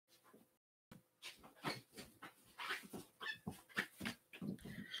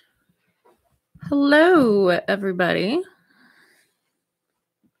Hello, everybody.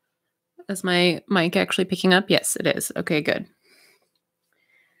 Is my mic actually picking up? Yes, it is. Okay, good.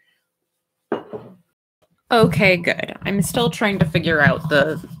 Okay, good. I'm still trying to figure out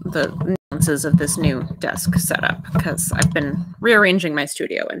the nuances of this new desk setup because I've been rearranging my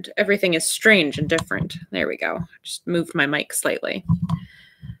studio and everything is strange and different. There we go. Just moved my mic slightly.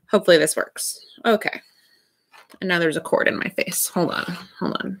 Hopefully this works. Okay. And now there's a cord in my face. Hold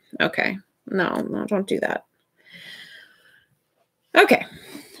on. Okay. No, don't do that. Okay.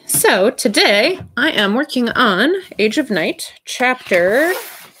 So today I am working on Age of Night, chapter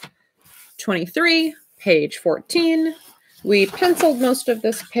 23, page 14. We penciled most of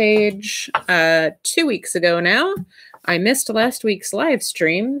this page 2 weeks ago now. I missed last week's live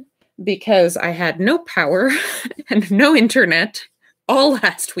stream because I had no power and no internet all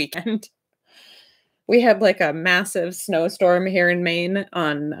last weekend. We had like a massive snowstorm here in Maine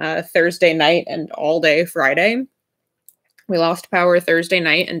on Thursday night and all day Friday. We lost power Thursday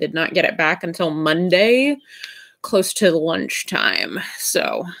night and did not get it back until Monday, close to lunchtime.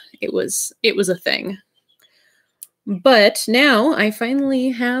 So it was a thing. But now I finally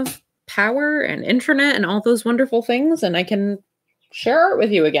have power and internet and all those wonderful things, and I can share art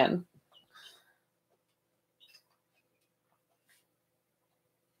with you again.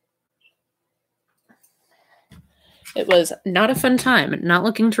 It was not a fun time. Not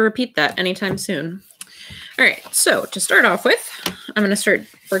looking to repeat that anytime soon. All right, so to start off with, I'm going to start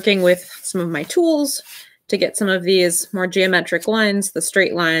working with some of my tools to get some of these more geometric lines, the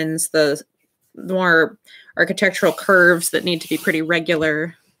straight lines, the more architectural curves that need to be pretty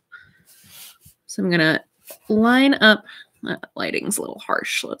regular. So I'm going to line up. Lighting's a little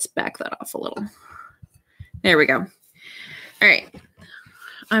harsh. Let's back that off a little. There we go. All right.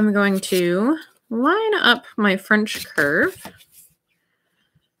 I'm going to line up my French curve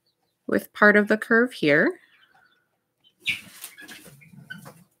with part of the curve here.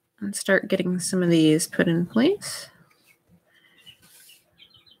 And start getting some of these put in place.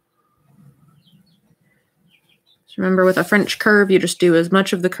 So remember, with a French curve, you just do as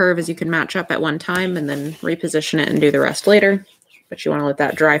much of the curve as you can match up at one time and then reposition it and do the rest later. But you want to let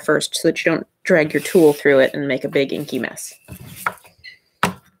that dry first so that you don't drag your tool through it and make a big inky mess.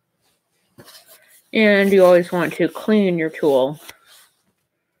 And you always want to clean your tool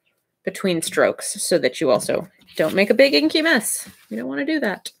between strokes so that you also don't make a big inky mess. You don't want to do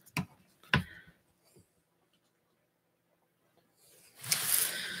that.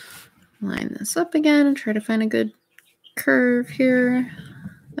 Line this up again and try to find a good curve here.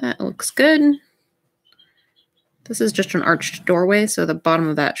 That looks good. This is just an arched doorway, so the bottom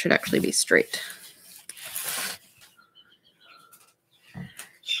of that should actually be straight.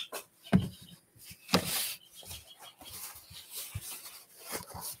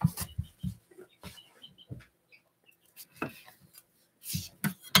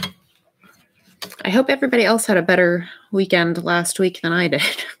 I hope everybody else had a better weekend last week than I did.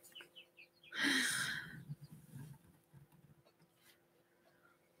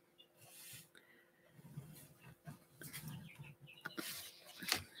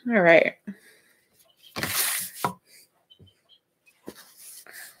 All right.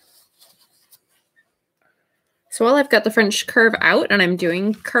 So while I've got the French curve out and I'm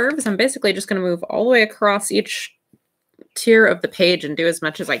doing curves, I'm basically just going to move all the way across each tier of the page and do as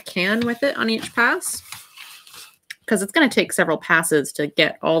much as I can with it on each pass, because it's going to take several passes to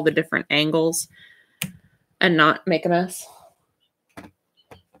get all the different angles and not make a mess.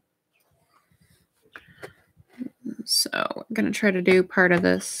 So I'm going to try to do part of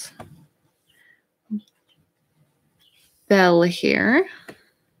this bell here.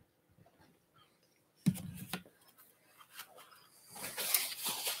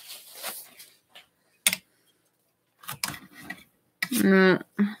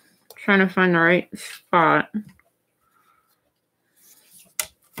 Trying to find the right spot.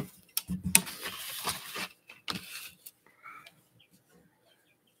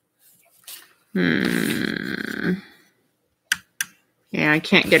 Yeah, I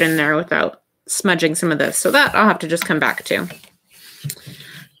can't get in there without smudging some of this, so that I'll have to just come back to.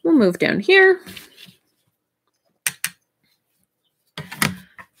 We'll move down here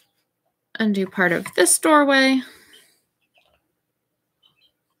and do part of this doorway.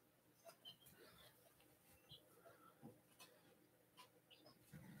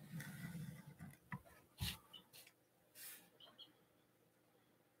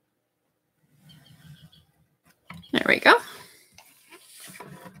 There we go.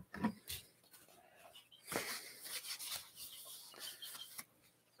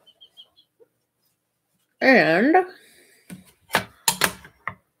 And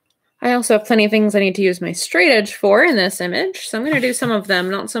I I also have plenty of things I need to use my straight edge for in this image, so I'm going to do some of them,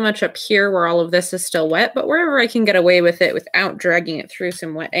 not so much up here where all of this is still wet, but wherever I can get away with it without dragging it through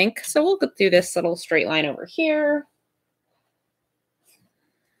some wet ink. So we'll go through this little straight line over here.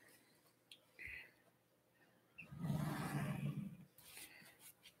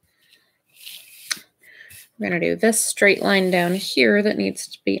 We're going to do this straight line down here that needs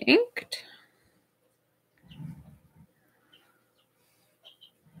to be inked.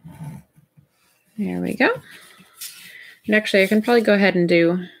 There we go. And actually, I can probably go ahead and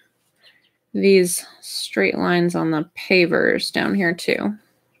do these straight lines on the pavers down here too.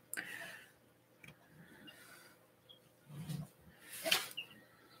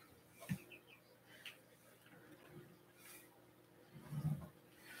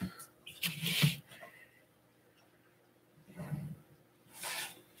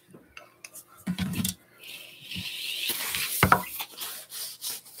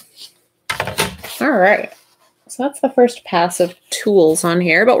 All right, so that's the first pass of tools on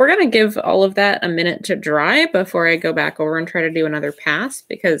here, but we're going to give all of that a minute to dry before I go back over and try to do another pass,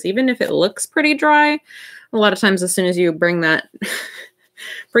 because even if it looks pretty dry, a lot of times as soon as you bring that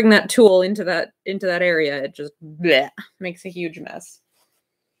bring that tool into that area, it just bleh, makes a huge mess.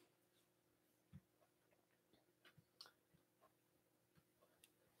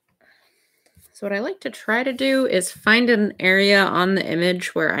 So what I like to try to do is find an area on the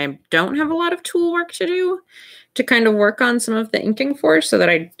image where I don't have a lot of tool work to do to kind of work on some of the inking for, so that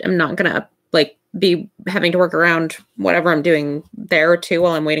I am not going to like be having to work around whatever I'm doing there too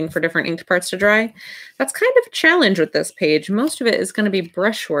while I'm waiting for different inked parts to dry. That's kind of a challenge with this page. Most of it is going to be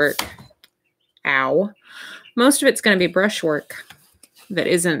brushwork. Ow. Most of it's going to be brushwork that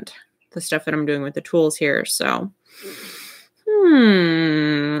isn't the stuff that I'm doing with the tools here. So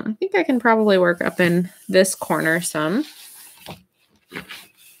I think I can probably work up in this corner some.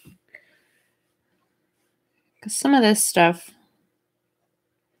 Because some of this stuff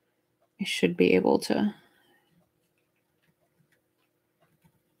I should be able to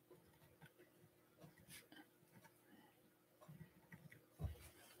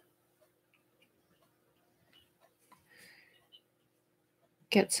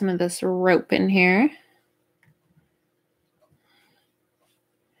get some of this rope in here.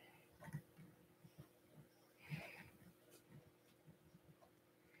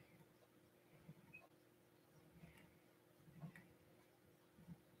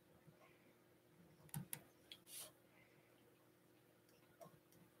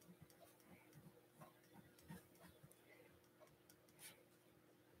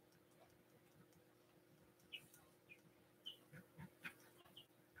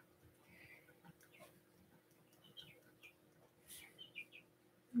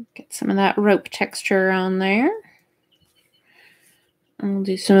 Get some of that rope texture on there. And we'll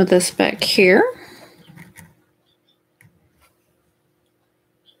do some of this back here.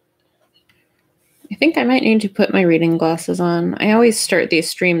 I think I might need to put my reading glasses on. I always start these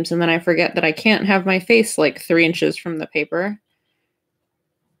streams and then I forget that I can't have my face like 3 inches from the paper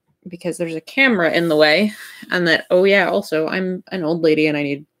because there's a camera in the way, and that, oh yeah, also I'm an old lady and I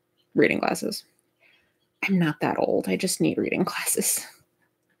need reading glasses. I'm not that old. I just need reading glasses.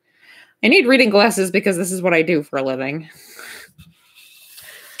 I need reading glasses because this is what I do for a living.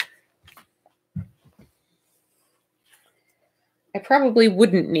 I probably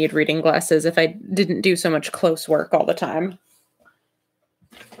wouldn't need reading glasses if I didn't do so much close work all the time.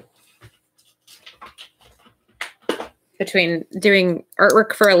 Between doing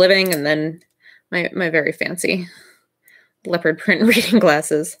artwork for a living and then my very fancy leopard print reading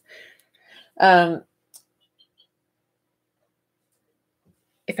glasses.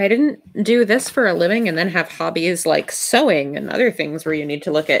 If I didn't do this for a living and then have hobbies like sewing and other things where you need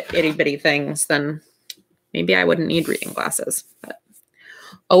to look at itty bitty things, then maybe I wouldn't need reading glasses. But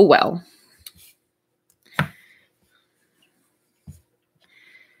oh well.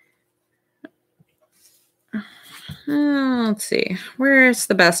 Let's see. Where's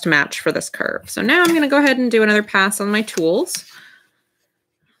the best match for this curve? So now I'm going to go ahead and do another pass on my tools.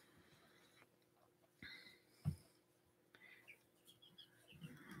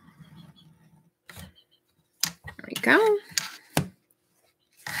 There we go.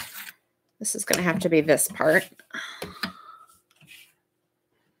 This is going to have to be this part.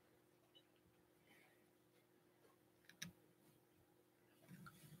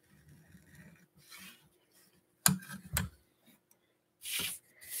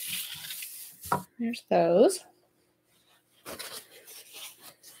 There's those.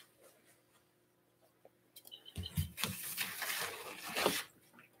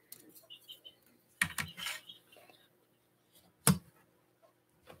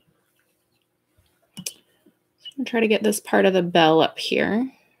 I'll try to get this part of the bell up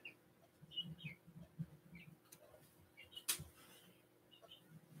here.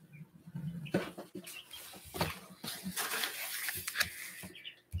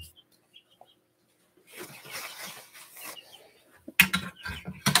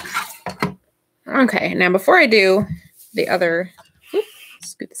 Okay, now before I do the other,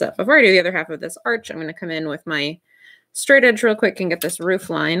 scoot this up. Before I do the other half of this arch, I'm going to come in with my straight edge real quick and get this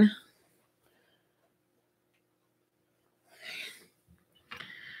roof line.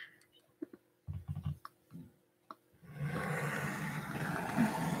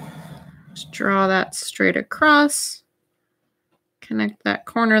 Just draw that straight across. Connect that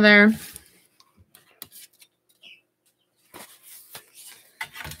corner there.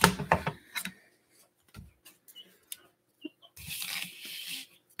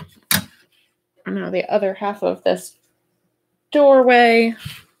 And now the other half of this doorway.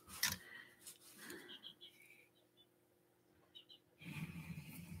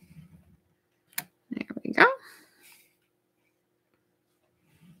 There we go.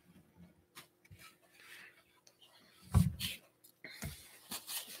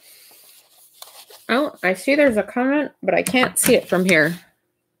 Oh, I see there's a comment, but I can't see it from here.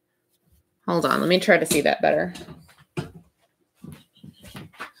 Hold on, let me try to see that better.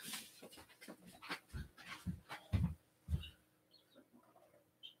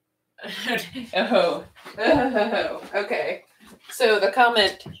 Oh, okay. So the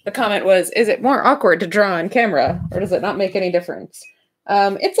comment was, is it more awkward to draw on camera, or does it not make any difference?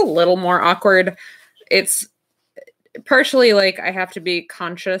 It's a little more awkward. It's partially like I have to be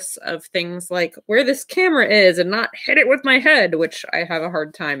conscious of things like where this camera is and not hit it with my head, which I have a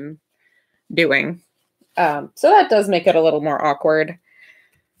hard time doing. So that does make it a little more awkward.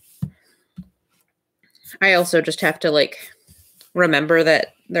 I also just have to like remember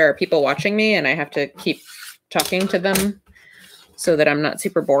that there are people watching me and I have to keep talking to them so that I'm not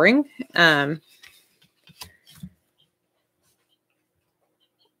super boring.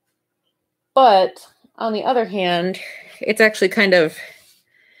 But on the other hand, it's actually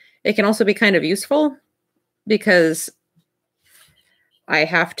it can also be kind of useful because I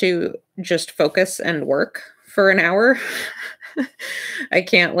have to just focus and work for an hour. I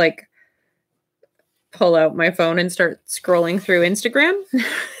can't like pull out my phone and start scrolling through Instagram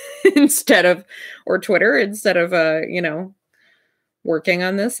or Twitter instead of, working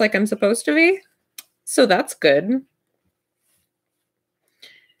on this like I'm supposed to be. So that's good.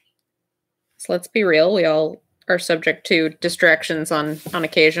 So let's be real. We all are subject to distractions on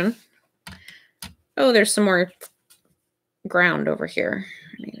occasion. Oh, there's some more ground over here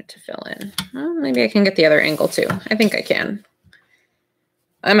I needed to fill in. Well, maybe I can get the other angle too. I think I can.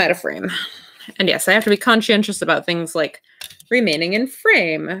 I'm out of frame. And yes, I have to be conscientious about things like remaining in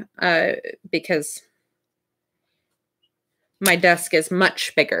frame because my desk is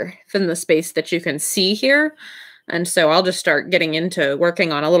much bigger than the space that you can see here. And so I'll just start getting into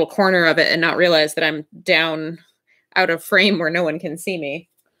working on a little corner of it and not realize that I'm down out of frame where no one can see me.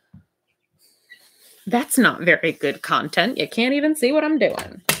 That's not very good content. You can't even see what I'm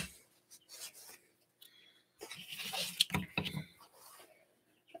doing.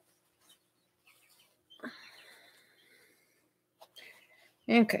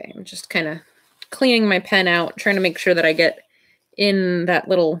 Okay, I'm just kind of cleaning my pen out, trying to make sure that I get in that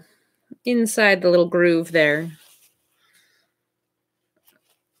inside the little groove there.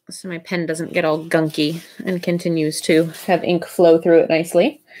 So my pen doesn't get all gunky and continues to have ink flow through it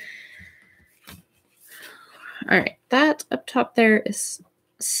nicely. All right, that up top there is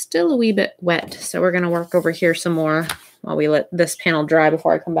still a wee bit wet, so we're going to work over here some more while we let this panel dry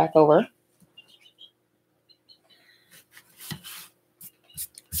before I come back over.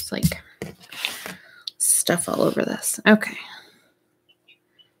 It's like stuff all over this. Okay.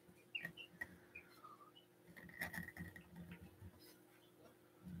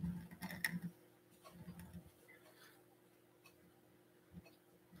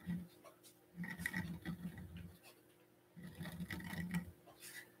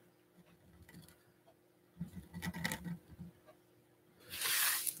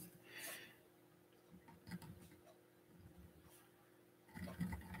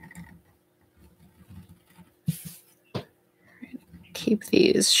 Keep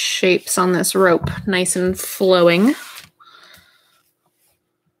these shapes on this rope nice and flowing.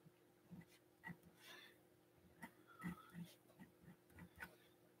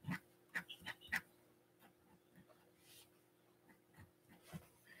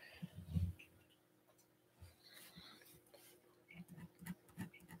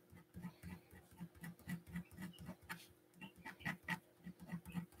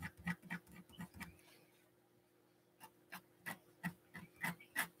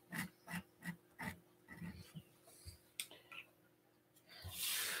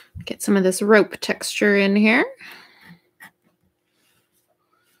 Get some of this rope texture in here.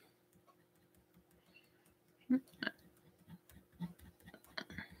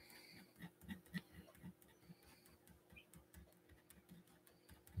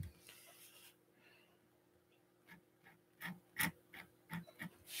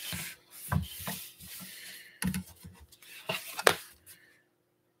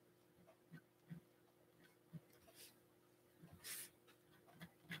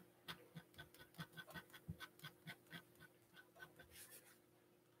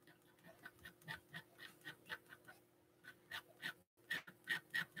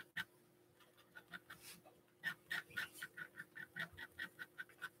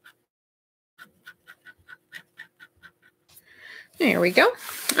 There we go.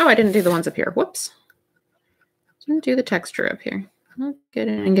 Oh, I didn't do the ones up here. Whoops. Didn't do the texture up here. I'll get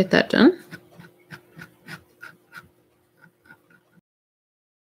in and get that done.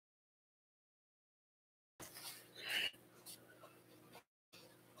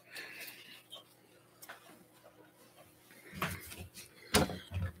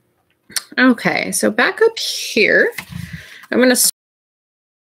 Okay, so back up here, I'm going to start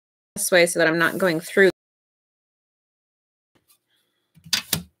this way so that I'm not going through.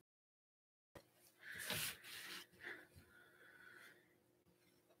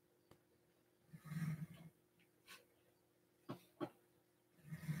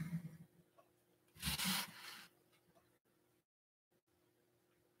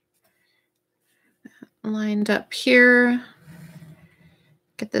 Lined up here.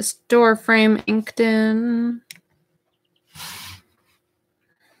 Get this door frame inked in.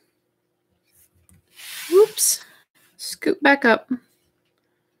 Whoops. Scoot back up.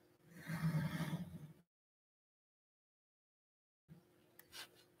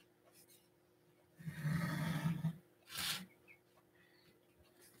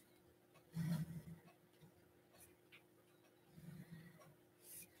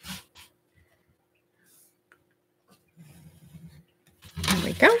 There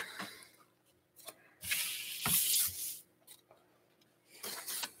we go.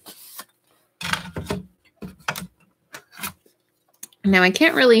 Now I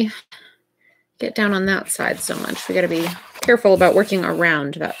can't really get down on that side so much. We got to be careful about working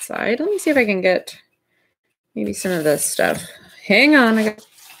around that side. Let me see if I can get maybe some of this stuff. Hang on, I got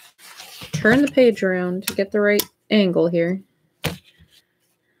to turn the page around to get the right angle here.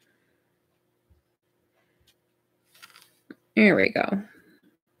 There we go.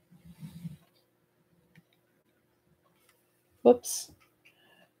 Whoops.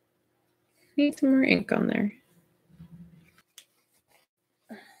 Need some more ink on there.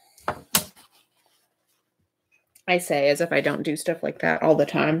 I say as if I don't do stuff like that all the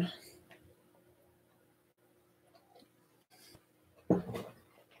time.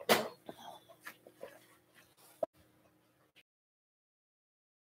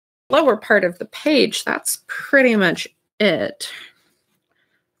 Lower part of the page, that's pretty much it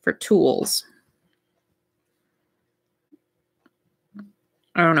for tools.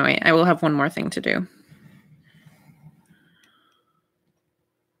 Oh no, wait, I will have one more thing to do.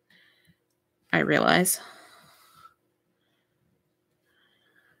 I realize.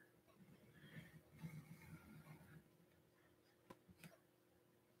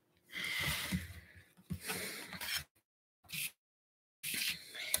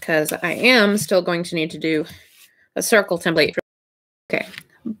 Because I am still going to need to do a circle template. Okay,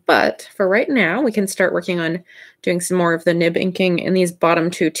 but for right now, we can start working on doing some more of the nib inking in these bottom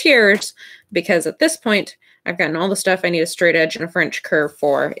two tiers, because at this point, I've gotten all the stuff I need a straight edge and a French curve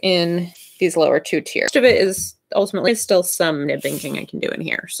for in these lower two tiers. Most of it is ultimately still some nib inking I can do in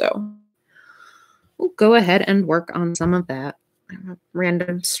here, so we'll go ahead and work on some of that. I have a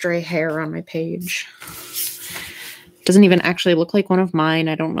random stray hair on my page. Doesn't even actually look like one of mine.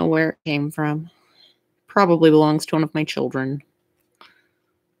 I don't know where it came from. Probably belongs to one of my children.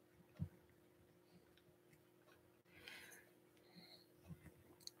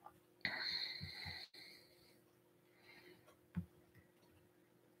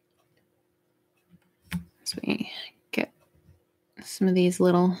 So we get some of these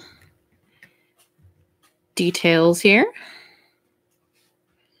little details here.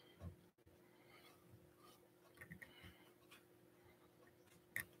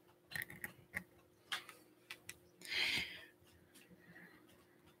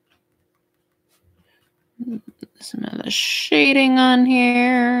 Some of the shading on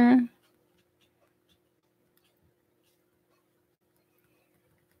here.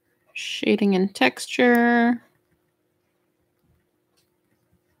 Shading and texture.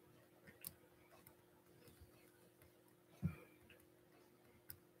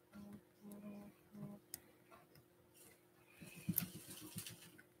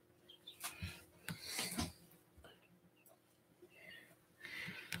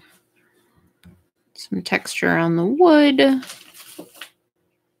 Some texture on the wood.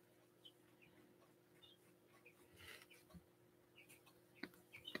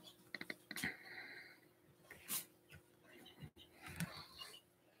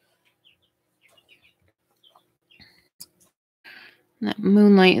 That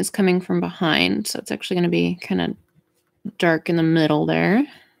moonlight is coming from behind, so it's actually going to be kind of dark in the middle there.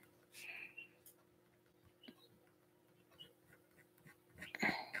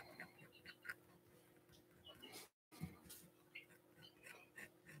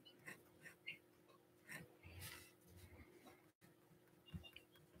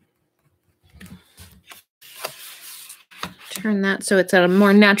 Turn that so it's at a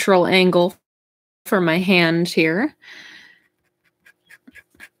more natural angle for my hand here.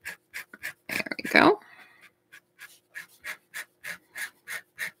 There we go.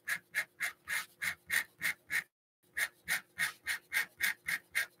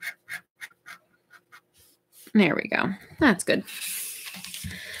 There we go. That's good.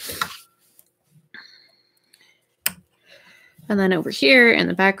 And then over here in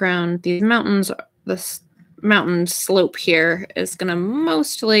the background, these mountains, this mountain slope here is going to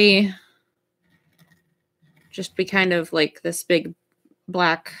mostly just be kind of like this big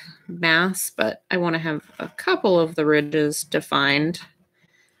black mass, but I want to have a couple of the ridges defined.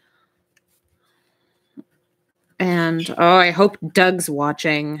 And oh, I hope Doug's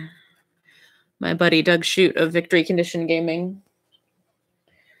watching. My buddy Doug Shute of Victory Condition Gaming.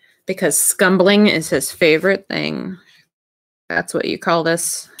 Because scumbling is his favorite thing. That's what you call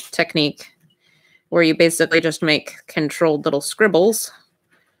this technique, where you basically just make controlled little scribbles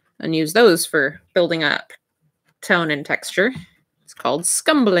and use those for building up tone and texture. It's called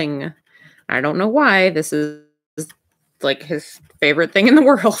scumbling. I don't know why. This is like his favorite thing in the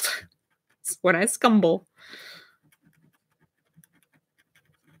world. It's when I scumble.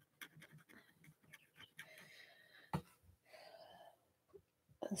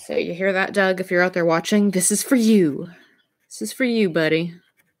 So you hear that, Doug? If you're out there watching, this is for you. This is for you, buddy.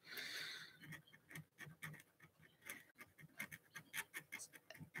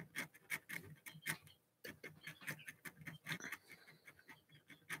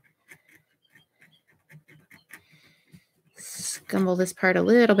 Scumble this part a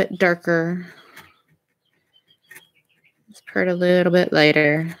little bit darker. This part a little bit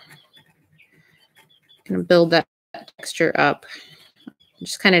lighter. Gonna build that texture up.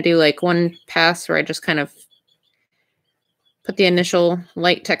 Just kind of do like one pass where I just kind of put the initial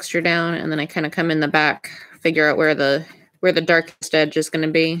light texture down, and then I kind of come in the back, figure out where the darkest edge is going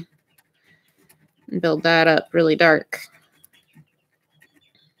to be, and build that up really dark.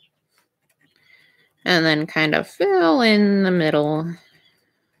 And then kind of fill in the middle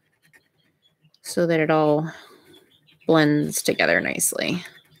so that it all blends together nicely.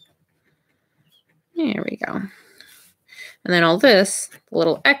 There we go. And then all this, the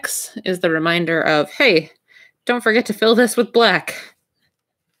little X, is the reminder of, hey, don't forget to fill this with black.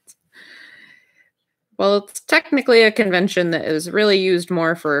 Well, it's technically a convention that is really used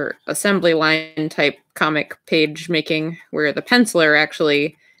more for assembly line type comic page making, where the penciler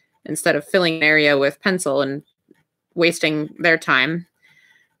actually, instead of filling an area with pencil and wasting their time,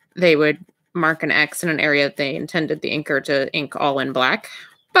 they would mark an X in an area that they intended the inker to ink all in black.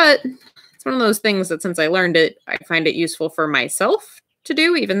 But it's one of those things that since I learned it, I find it useful for myself to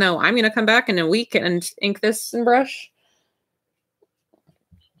do, even though I'm going to come back in a week and ink this in brush.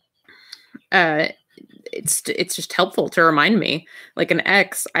 It's just helpful to remind me. Like an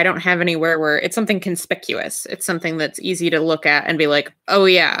X, I don't have anywhere where it's something conspicuous. It's something that's easy to look at and be like, oh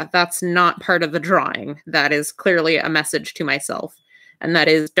yeah, that's not part of the drawing. That is clearly a message to myself. And that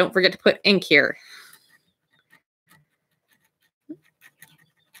is, don't forget to put ink here.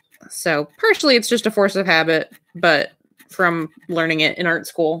 So partially it's just a force of habit, but from learning it in art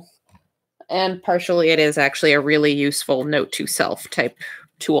school. And partially it is actually a really useful note to self type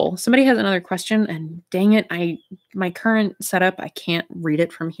tool. Somebody has another question, and dang it, my current setup, I can't read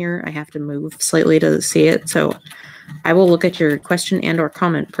it from here. I have to move slightly to see it. So I will look at your question and or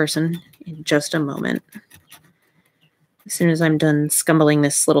comment, person, in just a moment. As soon as I'm done scumbling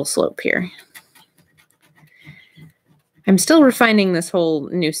this little slope here. I'm still refining this whole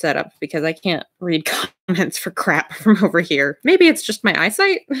new setup because I can't read comments for crap from over here. Maybe it's just my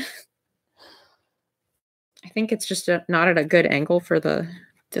eyesight. I think it's just not at a good angle for the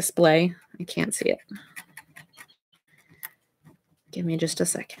display. I can't see it. Give me just a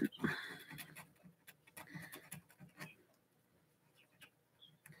second.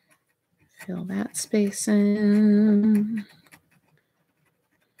 Fill that space in.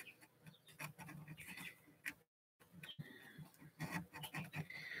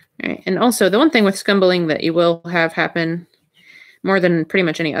 All right, Okay, and also the one thing with scumbling that you will have happen more than pretty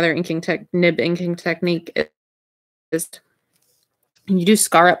much any other nib inking technique is you do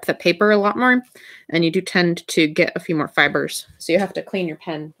scar up the paper a lot more, and you do tend to get a few more fibers. So you have to clean your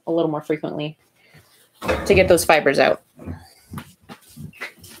pen a little more frequently to get those fibers out.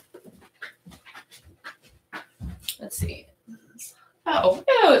 Let's see. Oh,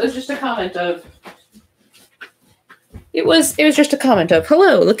 no, it was just a comment of... It was just a comment of,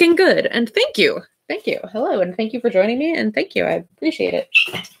 hello, looking good, and thank you. Thank you. Hello, and thank you for joining me, and thank you. I appreciate it.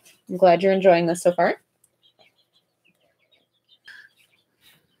 I'm glad you're enjoying this so far.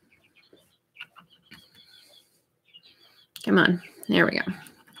 Come on. There we go.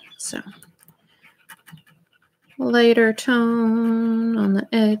 So, lighter tone on the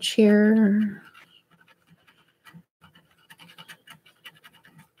edge here.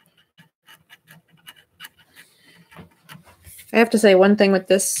 I have to say one thing with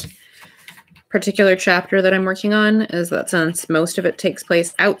this particular chapter that I'm working on is that since most of it takes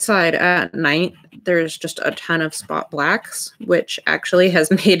place outside at night, there's just a ton of spot blacks, which actually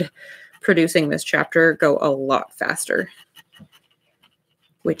has made producing this chapter go a lot faster,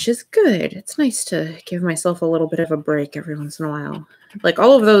 which is good. It's nice to give myself a little bit of a break every once in a while. Like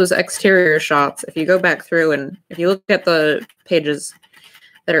all of those exterior shots, if you go back through and if you look at the pages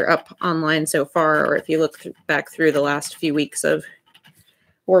that are up online so far, or if you look back through the last few weeks of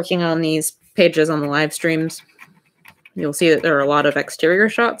working on these pages on the live streams, you'll see that there are a lot of exterior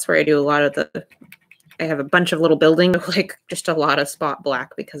shots where I do a lot of I have a bunch of little buildings, like just a lot of spot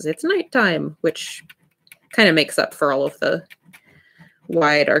black because it's nighttime, which kind of makes up for all of the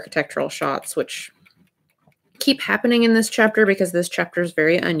wide architectural shots, which keep happening in this chapter because this chapter is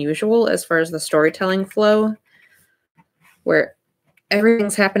very unusual as far as the storytelling flow, where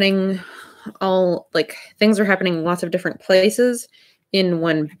everything's happening things are happening in lots of different places in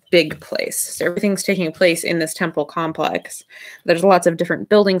one big place. So everything's taking place in this temple complex. There's lots of different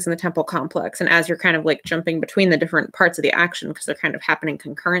buildings in the temple complex. And as you're kind of like jumping between the different parts of the action, because they're kind of happening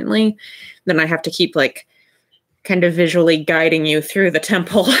concurrently, then I have to keep like kind of visually guiding you through the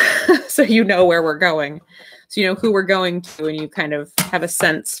temple so you know where we're going. So you know who we're going to, and you kind of have a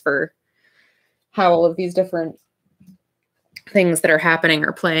sense for how all of these different things that are happening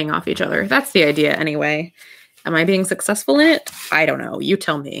are playing off each other. That's the idea anyway. Am I being successful in it? I don't know. You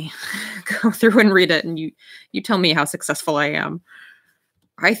tell me. Go through and read it and you tell me how successful I am.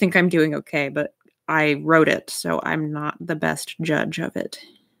 I think I'm doing okay, but I wrote it, so I'm not the best judge of it.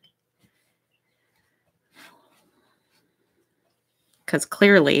 Because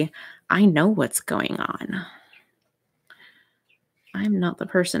clearly, I know what's going on. I'm not the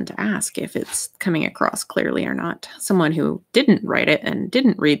person to ask if it's coming across clearly or not. Someone who didn't write it and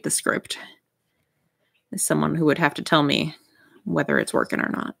didn't read the script is someone who would have to tell me whether it's working or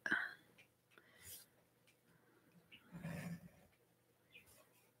not.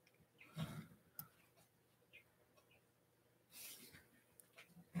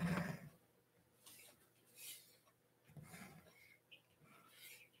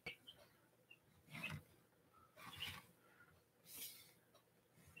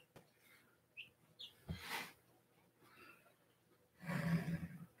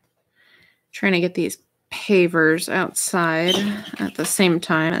 Trying to get these pavers outside at the same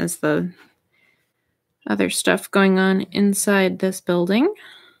time as the other stuff going on inside this building.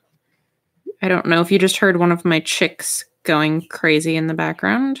 I don't know if you just heard one of my chicks going crazy in the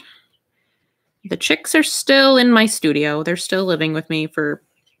background. The chicks are still in my studio. They're still living with me for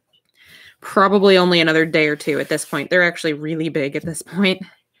probably only another day or two at this point. They're actually really big at this point.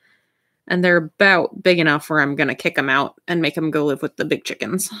 And they're about big enough where I'm going to kick them out and make them go live with the big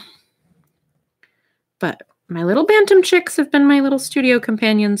chickens. But my little bantam chicks have been my little studio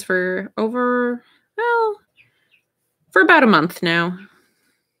companions for for about a month now.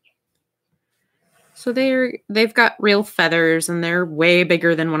 So they've got real feathers and they're way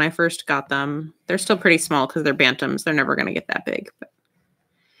bigger than when I first got them. They're still pretty small because they're bantams. They're never going to get that big. But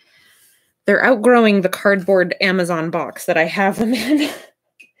they're outgrowing the cardboard Amazon box that I have them in.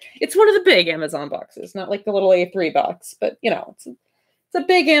 It's one of the big Amazon boxes, not like the little A3 box, but you know, it's a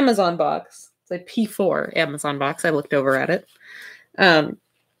big Amazon box. It's a P4 Amazon box. I looked over at it.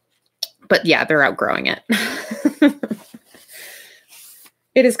 But yeah, they're outgrowing it.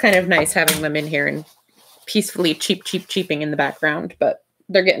 It is kind of nice having them in here and peacefully cheeping in the background, but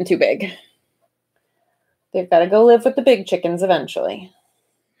they're getting too big. They've got to go live with the big chickens eventually.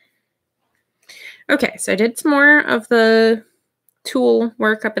 Okay, so I did some more of the tool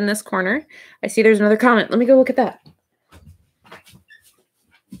work up in this corner. I see there's another comment. Let me go look at that.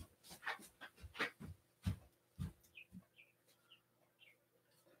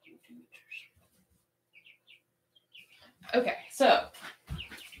 Okay, so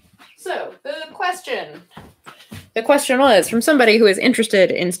the question was from somebody who is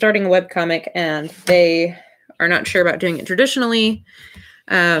interested in starting a webcomic and they are not sure about doing it traditionally,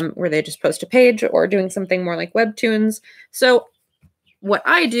 where they just post a page, or doing something more like Webtoons. So what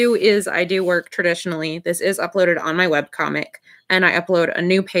I do is I do work traditionally. This is uploaded on my webcomic, and I upload a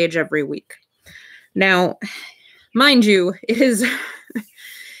new page every week. Now, mind you, it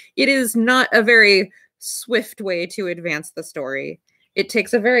is not a very swift way to advance the story. It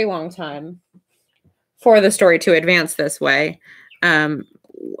takes a very long time for the story to advance this way. A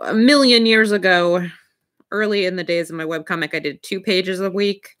million years ago, early in the days of my webcomic, I did 2 pages a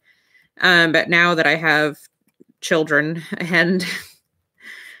week. But now that I have children, and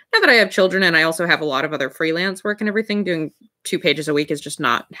I also have a lot of other freelance work and everything, doing 2 pages a week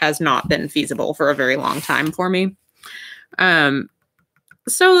has not been feasible for a very long time for me.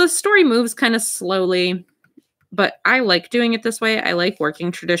 So the story moves kind of slowly, but I like doing it this way. I like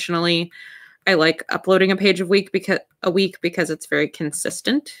working traditionally. I like uploading a page a week because it's very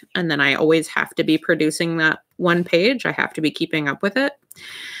consistent, and then I always have to be producing that one page. I have to be keeping up with it.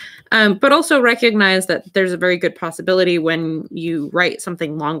 But also recognize that there's a very good possibility when you write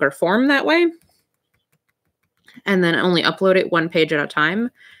something longer form that way, and then only upload it 1 page at a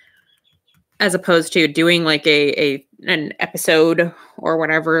time, as opposed to doing like an episode or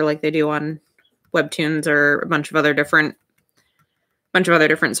whatever, like they do on Webtoons or a bunch of other different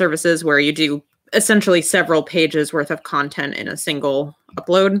services, where you do essentially several pages worth of content in a single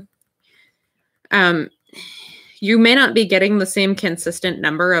upload. You may not be getting the same consistent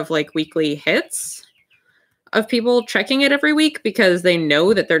number of like weekly hits of people checking it every week, because they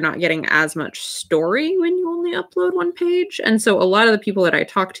know that they're not getting as much story when you only upload 1 page. And so a lot of the people that I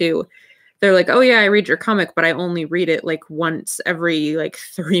talk to, they're like, oh yeah, I read your comic, but I only read it like once every like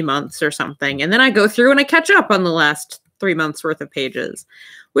 3 months or something. And then I go through and I catch up on the last 3 months worth of pages,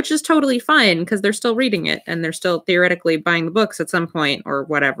 which is totally fine because they're still reading it and they're still theoretically buying the books at some point or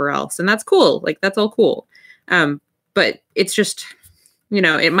whatever else. And that's cool. Like, that's all cool. But it's just,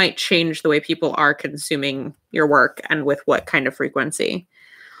 it might change the way people are consuming your work and with what kind of frequency.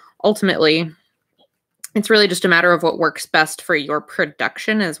 Ultimately, it's really just a matter of what works best for your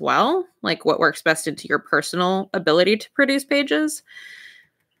production as well, like what works best into your personal ability to produce pages.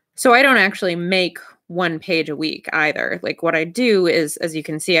 So I don't actually make 1 page a week either. Like, what I do is, as you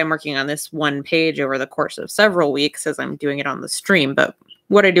can see, I'm working on this 1 page over the course of several weeks as I'm doing it on the stream. But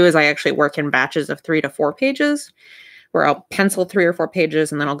what I do is I actually work in batches of 3 to 4 pages, where I'll pencil 3 or 4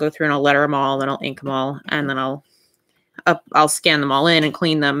 pages, and then I'll go through and I'll letter them all, and then I'll ink them all, and then I'll scan them all in and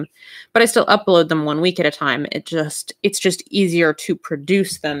clean them. But I still upload them 1 week at a time. It's just easier to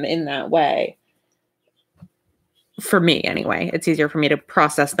produce them in that way. For me, anyway. It's easier for me to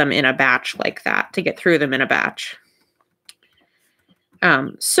process them in a batch like that, to get through them in a batch.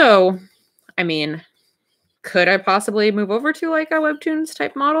 So, I mean, could I possibly move over to like a Webtoons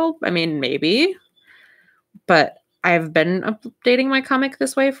type model? I mean, maybe. But I've been updating my comic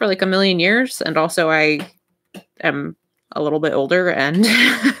this way for like a million years. And also I am a little bit older and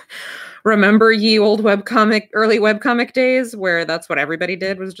remember ye old early webcomic days where that's what everybody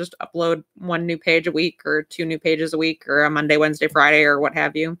did, was just upload 1 new page a week or 2 new pages a week or a Monday, Wednesday, Friday or what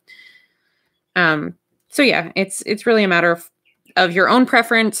have you. So yeah, it's really a matter of your own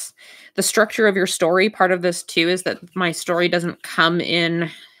preference. The structure of your story, part of this too, is that my story doesn't come in,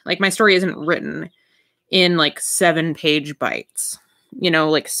 like my story isn't written in like 7-page bites.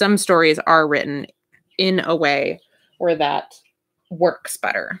 Like some stories are written in a way where that works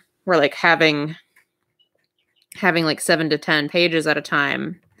better. Where like having like 7 to 10 pages at a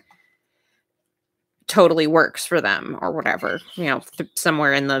time totally works for them or whatever.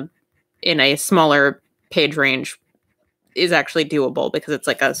 Somewhere in a smaller page range is actually doable because it's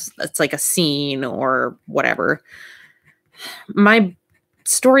like a scene or whatever. My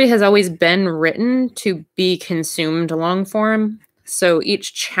story has always been written to be consumed long form. So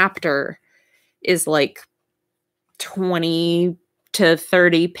each chapter is like 20 to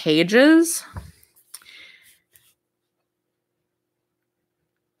 30 pages.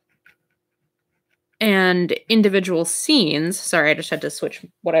 And individual scenes, sorry, I just had to switch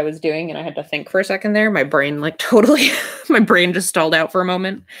what I was doing and I had to think for a second there. My brain my brain just stalled out for a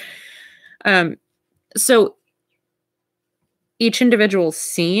moment. So each individual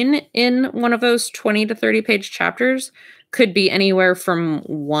scene in one of those 20 to 30 page chapters could be anywhere from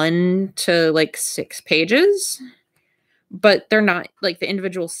 1 to like 6 pages. But they're not, like, the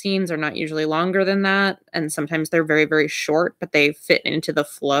individual scenes are not usually longer than that. And sometimes they're very, very short, but they fit into the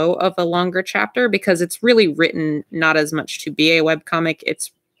flow of a longer chapter because it's really written not as much to be a webcomic.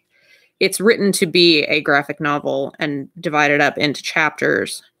 It's it's written to be a graphic novel and divided up into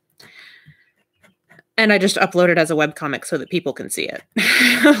chapters. And I just upload it as a webcomic so that people can see it.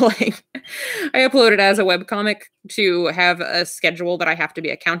 Like, I upload it as a webcomic to have a schedule that I have to be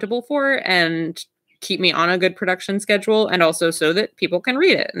accountable for and keep me on a good production schedule, and also so that people can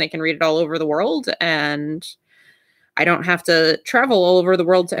read it and they can read it all over the world. And I don't have to travel all over the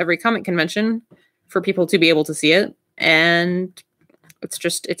world to every comic convention for people to be able to see it. And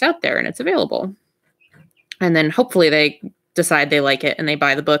it's out there and it's available. And then hopefully they decide they like it and they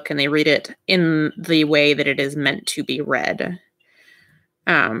buy the book and they read it in the way that it is meant to be read.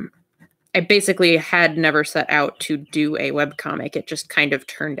 I basically had never set out to do a webcomic. It just kind of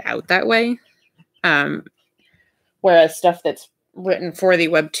turned out that way. Whereas stuff that's written for the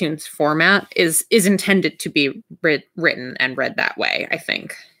Webtoons format is intended to be written and read that way, I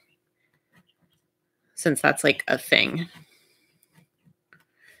think. Since that's like a thing.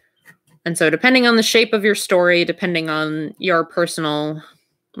 And so depending on the shape of your story, depending on your personal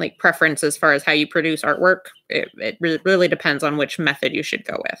like preference as far as how you produce artwork, it really depends on which method you should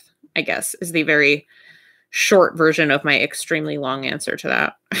go with, I guess, is the very short version of my extremely long answer to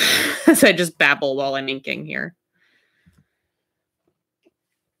that. As I just babble while I'm inking here.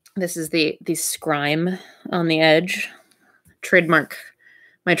 This is the scryme on the edge.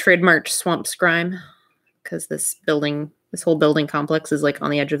 My trademarked swamp scryme, because this whole building complex is like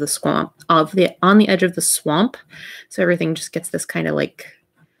on the edge of the swamp, on the edge of the swamp. So everything just gets this kind of like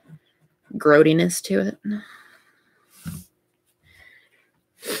growdiness to it.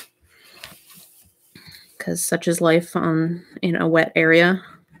 Because such is life in a wet area.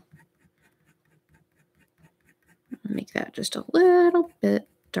 Make that just a little bit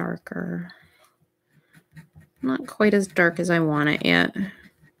darker. Not quite as dark as I want it yet.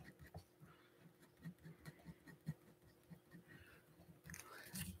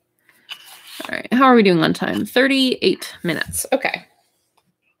 All right, how are we doing on time? 38 minutes. Okay.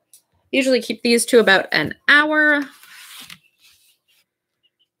 Usually keep these to about an hour.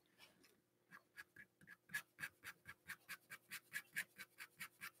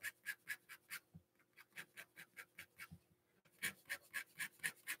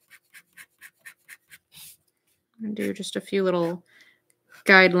 I'm gonna do just a few little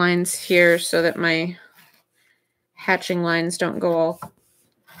guidelines here so that my hatching lines don't go all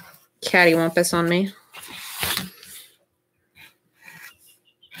cattywampus on me.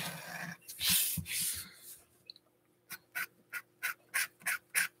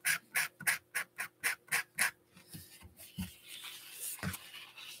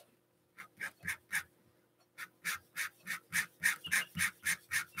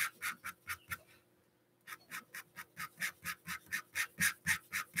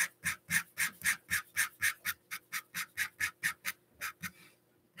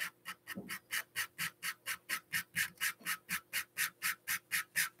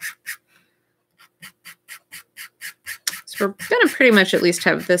 We're going to pretty much at least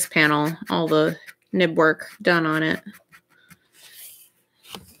have this panel, all the nib work done on it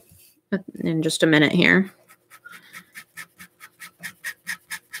in just a minute here.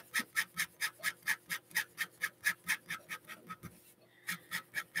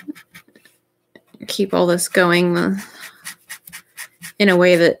 Keep all this going in a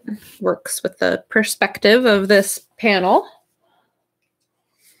way that works with the perspective of this panel.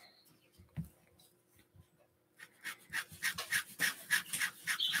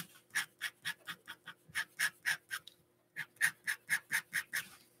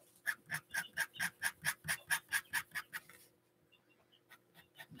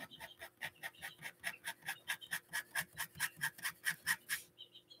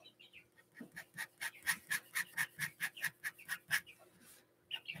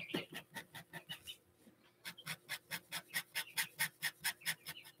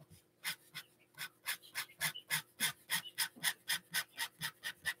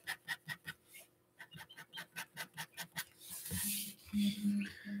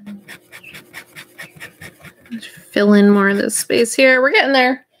 Fill in more of this space here. We're getting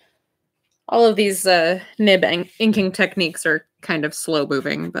there. All of these nib inking techniques are kind of slow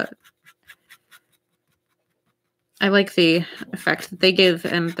moving, but I like the effect that they give,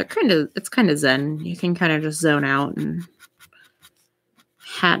 and it's kind of zen. You can kind of just zone out and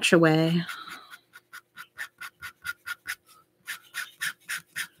hatch away.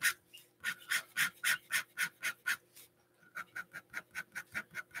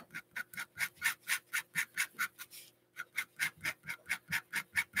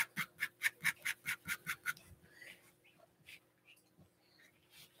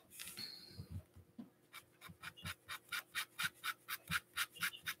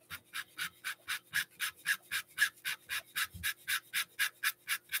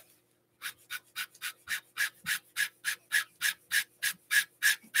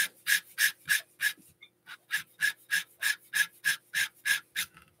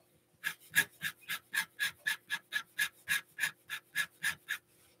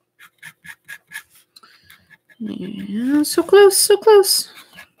 Yeah, so close, so close.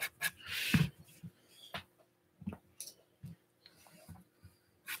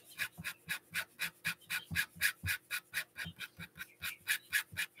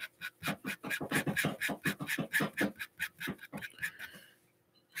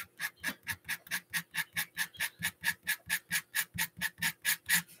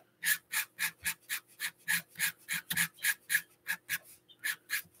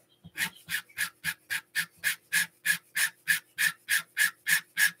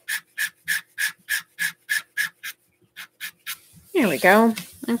 There we go.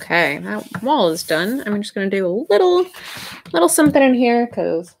 Okay, that wall is done. I'm just going to do a little something in here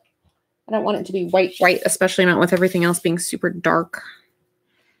because I don't want it to be white, especially not with everything else being super dark.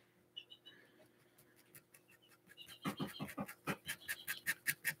 It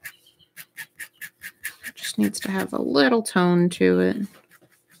just needs to have a little tone to it.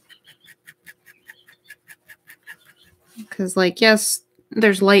 Because, like, yes,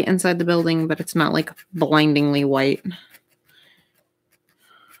 there's light inside the building, but it's not, like, blindingly white.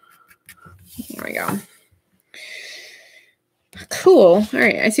 There we go. Cool. All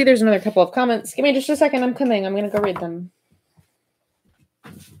right. I see there's another couple of comments. Give me just a second. I'm coming. I'm going to go read them.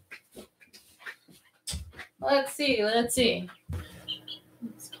 Let's see.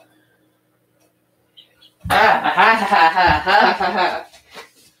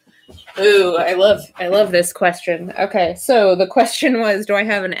 Ooh, I love this question. Okay, so the question was, do I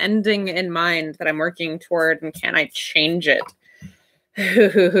have an ending in mind that I'm working toward, and can I change it?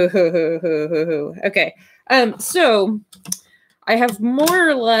 Okay, so I have more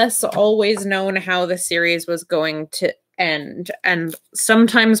or less always known how the series was going to end, and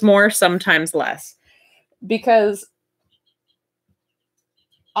sometimes more, sometimes less, because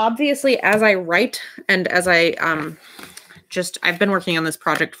obviously as I write and as I've been working on this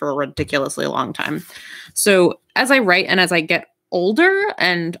project for a ridiculously long time. So as I write and as I get older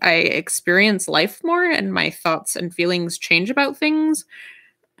and I experience life more and my thoughts and feelings change about things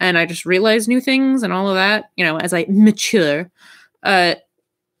and I just realize new things and all of that, as I mature, my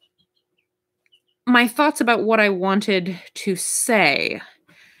thoughts about what I wanted to say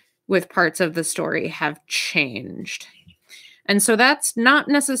with parts of the story have changed. And so that's not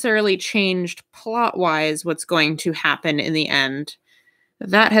necessarily changed plot-wise what's going to happen in the end.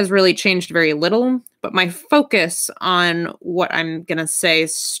 That has really changed very little, but my focus on what I'm going to say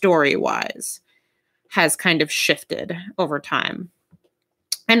story-wise has kind of shifted over time.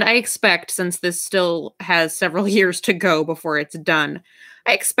 And I expect, since this still has several years to go before it's done,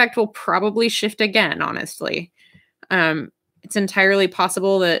 I expect we'll probably shift again, honestly. It's entirely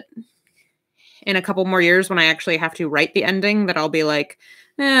possible that in a couple more years when I actually have to write the ending that I'll be like,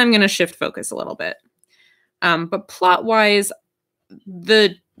 I'm going to shift focus a little bit. But plot-wise,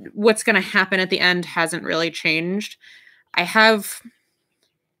 what's going to happen at the end hasn't really changed. I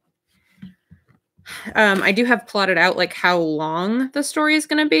do have plotted out like how long the story is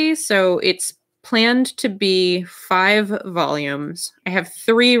going to be. So it's planned to be 5 volumes. I have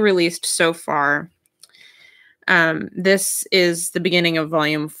 3 released so far. This is the beginning of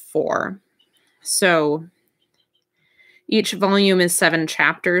volume 4. So each volume is 7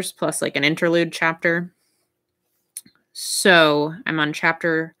 chapters plus like an interlude chapter. So I'm on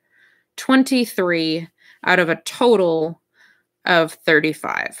chapter 23 out of a total of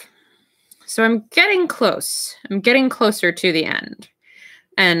 35. So I'm getting close. I'm getting closer to the end.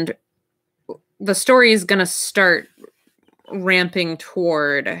 And the story is going to start ramping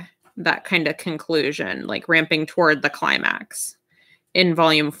toward that kind of conclusion, like ramping toward the climax. In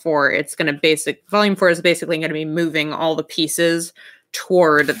volume 4, volume 4 is basically going to be moving all the pieces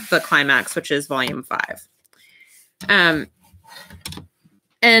toward the climax, which is volume 5.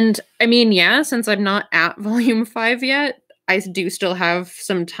 And I mean, yeah, since I'm not at volume 5 yet, I do still have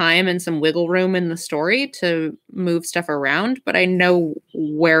some time and some wiggle room in the story to move stuff around, but I know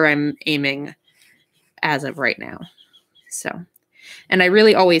where I'm aiming as of right now. So, and I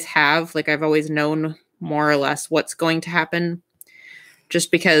really always have, like, I've always known more or less what's going to happen, just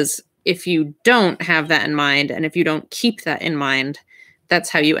because if you don't have that in mind, and if you don't keep that in mind, that's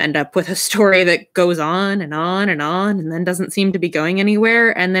how you end up with a story that goes on and on and on, and then doesn't seem to be going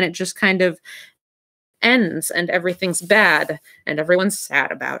anywhere, and then it just kind of ends, and everything's bad, and everyone's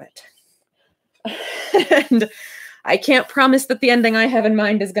sad about it. And I can't promise that the ending I have in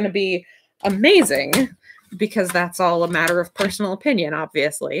mind is going to be amazing, because that's all a matter of personal opinion,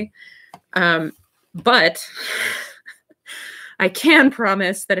 obviously. But I can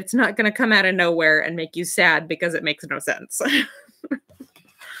promise that it's not going to come out of nowhere and make you sad because it makes no sense.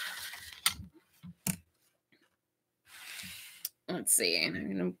 Let's see. I'm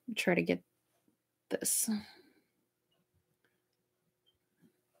going to try to get this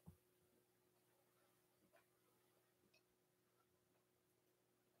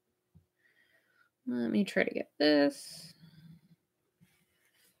Let me try to get this.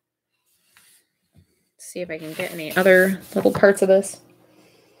 See if I can get any other little parts of this.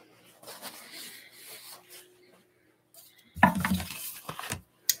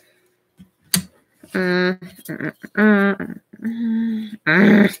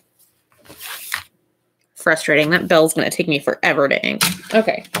 Frustrating. That bell's going to take me forever to ink.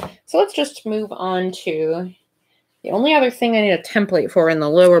 Okay, so let's just move on to the only other thing I need a template for in the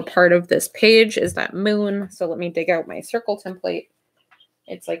lower part of this page is that moon. So let me dig out my circle template.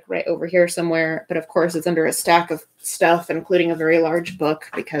 It's like right over here somewhere, but of course it's under a stack of stuff, including a very large book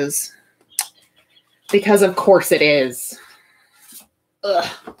because of course it is.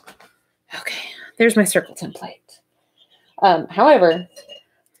 Ugh. Okay, there's my circle template. However,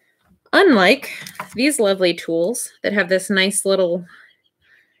 unlike these lovely tools that have this nice little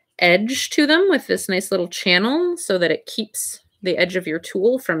edge to them with this nice little channel so that it keeps the edge of your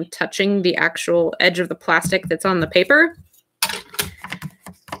tool from touching the actual edge of the plastic that's on the paper,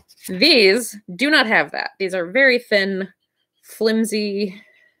 these do not have that. These are very thin, flimsy,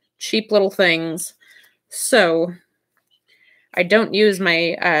 cheap little things. So I don't use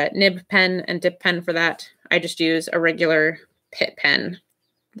my nib pen and dip pen for that. I just use a regular Pitt pen,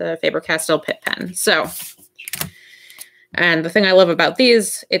 the Faber-Castell Pitt pen. So, and the thing I love about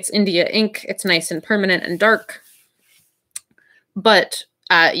these, it's India ink. It's nice and permanent and dark. But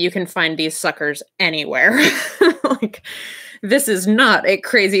you can find these suckers anywhere. Like, this is not a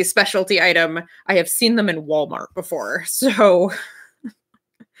crazy specialty item. I have seen them in Walmart before. So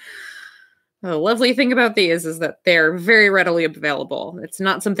the lovely thing about these is that they're very readily available. It's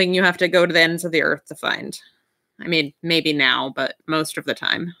not something you have to go to the ends of the earth to find. I mean, maybe now, but most of the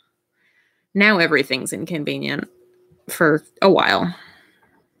time. Now everything's inconvenient for a while.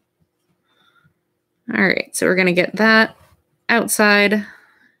 All right, so we're going to get that outside.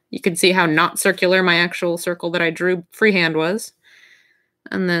 You can see how not circular my actual circle that I drew freehand was.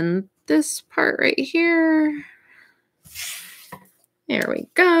 And then this part right here. There we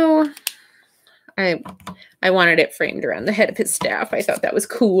go. I wanted it framed around the head of his staff. I thought that was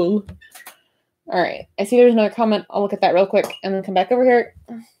cool. All right, I see there's another comment. I'll look at that real quick and then come back over here.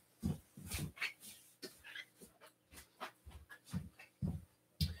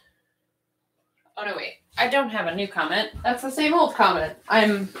 Oh, no, wait. I don't have a new comment. That's the same old comment.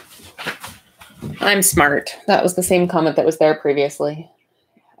 I'm smart. That was the same comment that was there previously.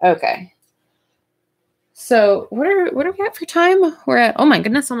 Okay. So what are we at for time? We're at, oh my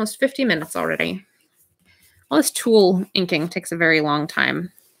goodness, almost 50 minutes already. All this tool inking takes a very long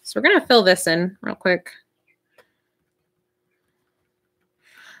time. So we're going to fill this in real quick.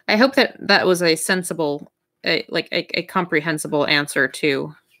 I hope that was a sensible, a comprehensible answer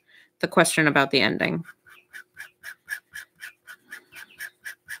to the question about the ending.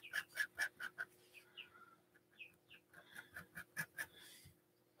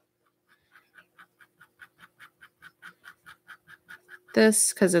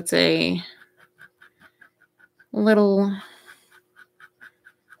 This, because it's a little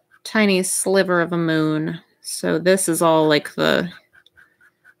tiny sliver of a moon. So this is all like the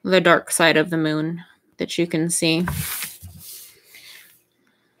dark side of the moon that you can see.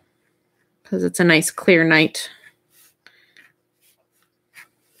 Because it's a nice clear night.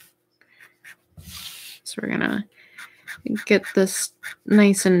 So we're gonna get this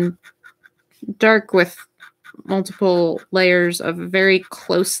nice and dark with multiple layers of very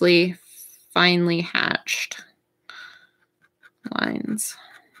closely, finely hatched lines.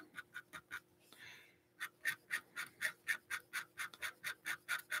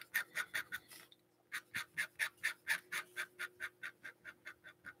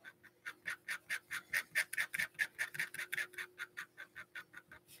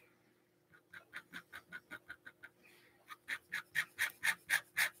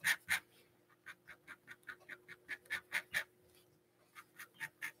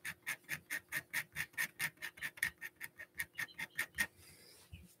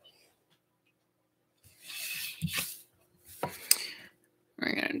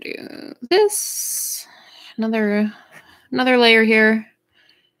 We're gonna do this, another layer here,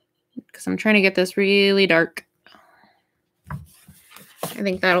 because I'm trying to get this really dark. I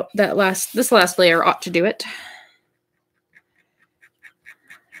think this last layer ought to do it.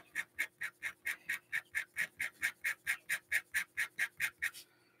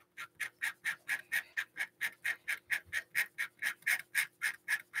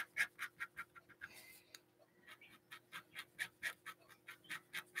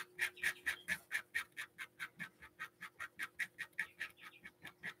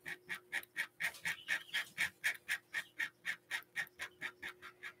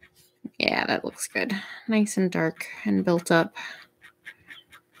 Yeah, that looks good. Nice and dark and built up.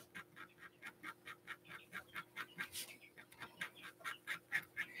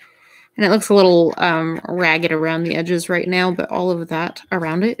 And it looks a little ragged around the edges right now, but all of that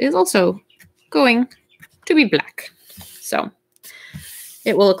around it is also going to be black. So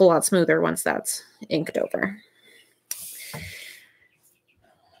it will look a lot smoother once that's inked over.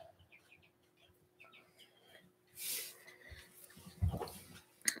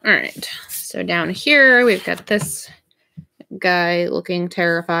 All right, so down here we've got this guy looking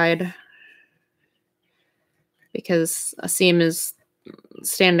terrified because Aasim is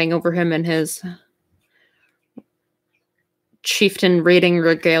standing over him in his chieftain raiding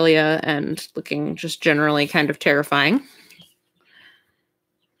regalia and looking just generally kind of terrifying.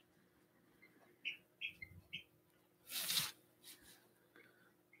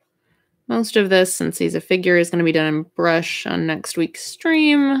 Most of this, since he's a figure, is going to be done in brush on next week's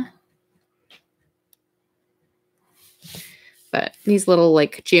stream. But these little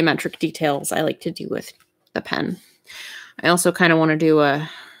like geometric details I like to do with the pen. I also kind of want to do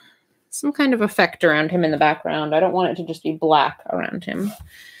some kind of effect around him in the background. I don't want it to just be black around him.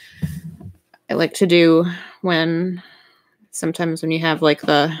 I like to do sometimes when you have like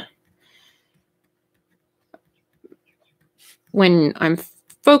when I'm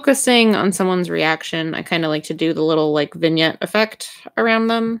focusing on someone's reaction, I kind of like to do the little like vignette effect around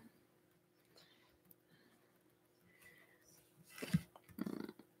them.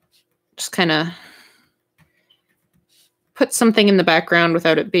 Just kind of put something in the background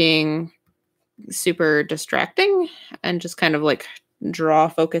without it being super distracting and just kind of like draw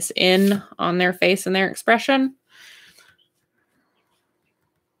focus in on their face and their expression.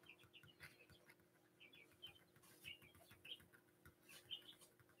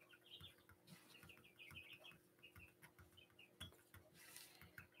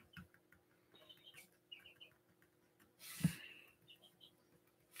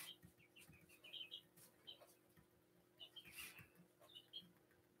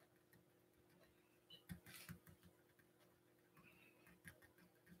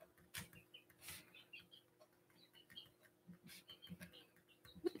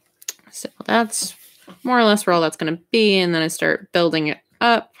 So that's more or less where all that's going to be. And then I start building it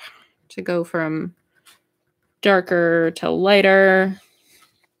up to go from darker to lighter.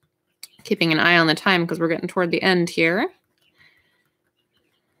 Keeping an eye on the time because we're getting toward the end here.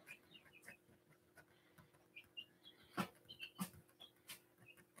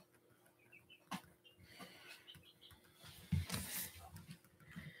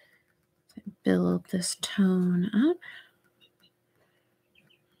 Build this tone up.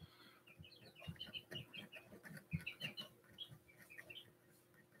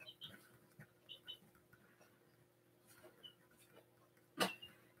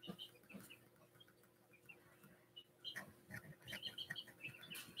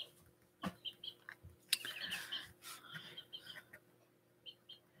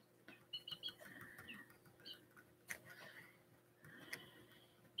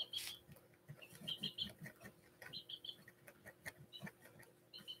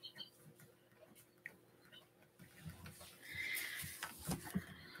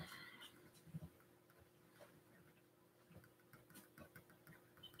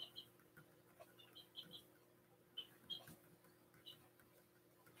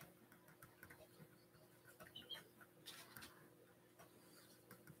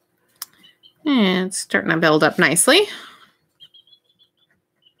 And it's starting to build up nicely.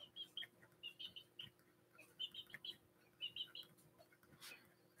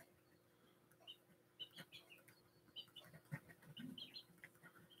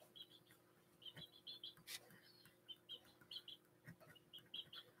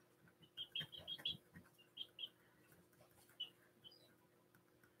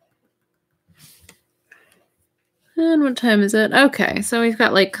 And what time is it? Okay, so we've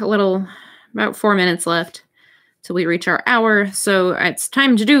got like about 4 minutes left till we reach our hour. So it's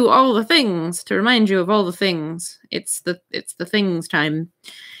time to do all the things, to remind you of all the things. It's the things time,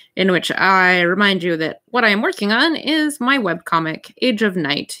 in which I remind you that what I am working on is my webcomic, Age of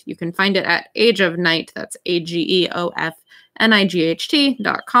Night. You can find it at Age of Night, that's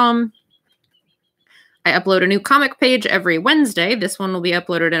AGEOFNIGHT.com. I upload a new comic page every Wednesday. This one will be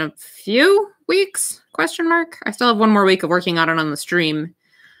uploaded in a few weeks, ? I still have one more week of working on it on the stream.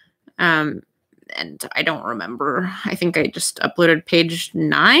 And I don't remember. I think I just uploaded page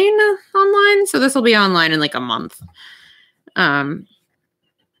 9 online. So this will be online in like a month. Because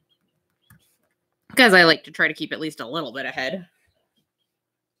I like to try to keep at least a little bit ahead.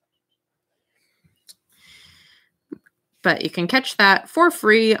 But you can catch that for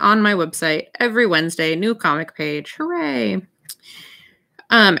free on my website every Wednesday, new comic page. Hooray!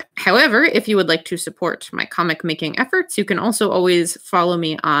 However, if you would like to support my comic making efforts, you can also always follow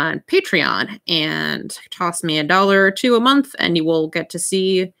me on Patreon and toss me $1 or $2 a month, and you will get to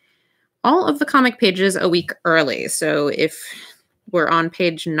see all of the comic pages a week early. So if we're on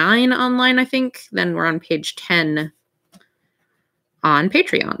page 9 online, I think, then we're on page 10 on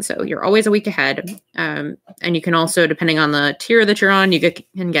Patreon. So you're always a week ahead. And you can also, depending on the tier that you're on,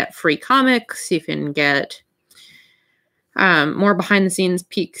 can get free comics. You can get more behind the scenes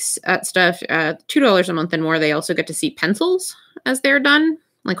peeks at stuff. $2 a month and more. They also get to see pencils as they're done,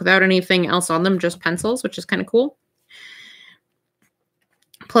 like without anything else on them, just pencils, which is kind of cool.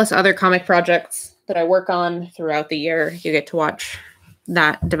 Plus other comic projects that I work on throughout the year. You get to watch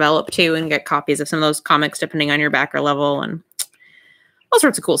that develop too and get copies of some of those comics depending on your backer level and all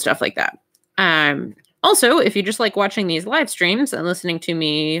sorts of cool stuff like that. Also, if you just like watching these live streams and listening to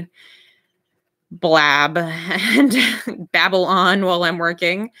me blab and babble on while I'm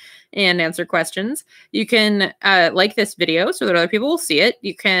working and answer questions, you can like this video so that other people will see it.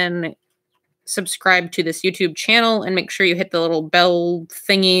 You can subscribe to this YouTube channel and make sure you hit the little bell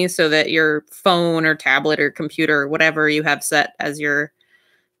thingy so that your phone or tablet or computer, whatever you have set as your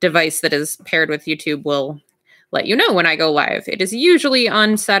device that is paired with YouTube, will let you know when I go live. It is usually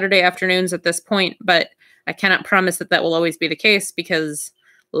on Saturday afternoons at this point, but I cannot promise that that will always be the case because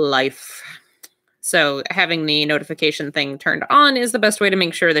life. So having the notification thing turned on is the best way to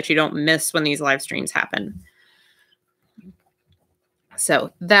make sure that you don't miss when these live streams happen.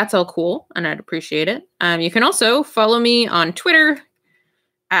 So that's all cool, and I'd appreciate it. You can also follow me on Twitter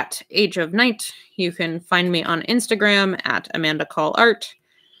at Age of Night. You can find me on Instagram at Amanda Call Art.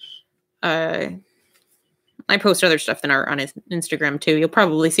 I post other stuff than art on Instagram too. You'll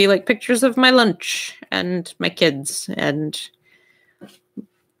probably see like pictures of my lunch and my kids and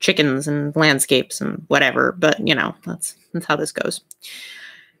chickens and landscapes and whatever, but you know, that's how this goes.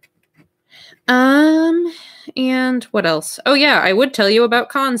 And what else? Oh yeah, I would tell you about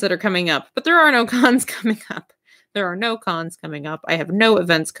cons that are coming up, but there are no cons coming up. There are no cons coming up. I have no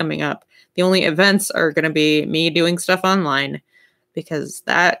events coming up. The only events are going to be me doing stuff online because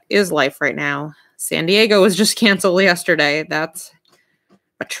that is life right now. San Diego was just canceled yesterday. That's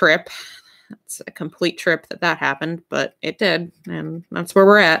a trip. That's a complete trip that happened, but it did, and that's where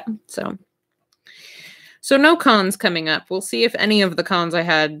we're at. So no cons coming up. We'll see if any of the cons I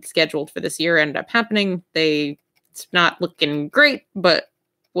had scheduled for this year end up happening. It's not looking great, but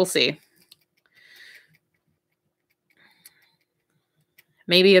we'll see.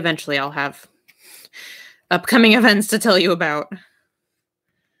 Maybe eventually I'll have upcoming events to tell you about.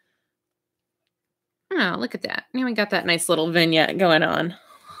 Oh, look at that. Now we got that nice little vignette going on.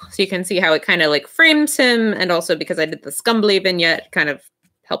 So you can see how it kind of like frames him, and also because I did the Scumbly vignette, kind of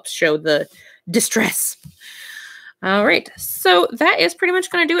helps show the distress. All right, so that is pretty much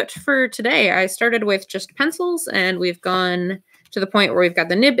going to do it for today. I started with just pencils, and we've gone to the point where we've got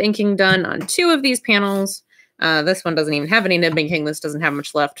the nib inking done on 2 of these panels. This one doesn't even have any nib inking. This doesn't have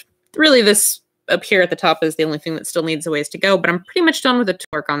much left. Really, this up here at the top is the only thing that still needs a ways to go, but I'm pretty much done with the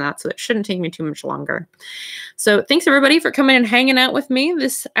work on that, so it shouldn't take me too much longer. So thanks everybody for coming and hanging out with me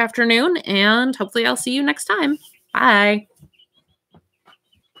this afternoon, and hopefully I'll see you next time. Bye.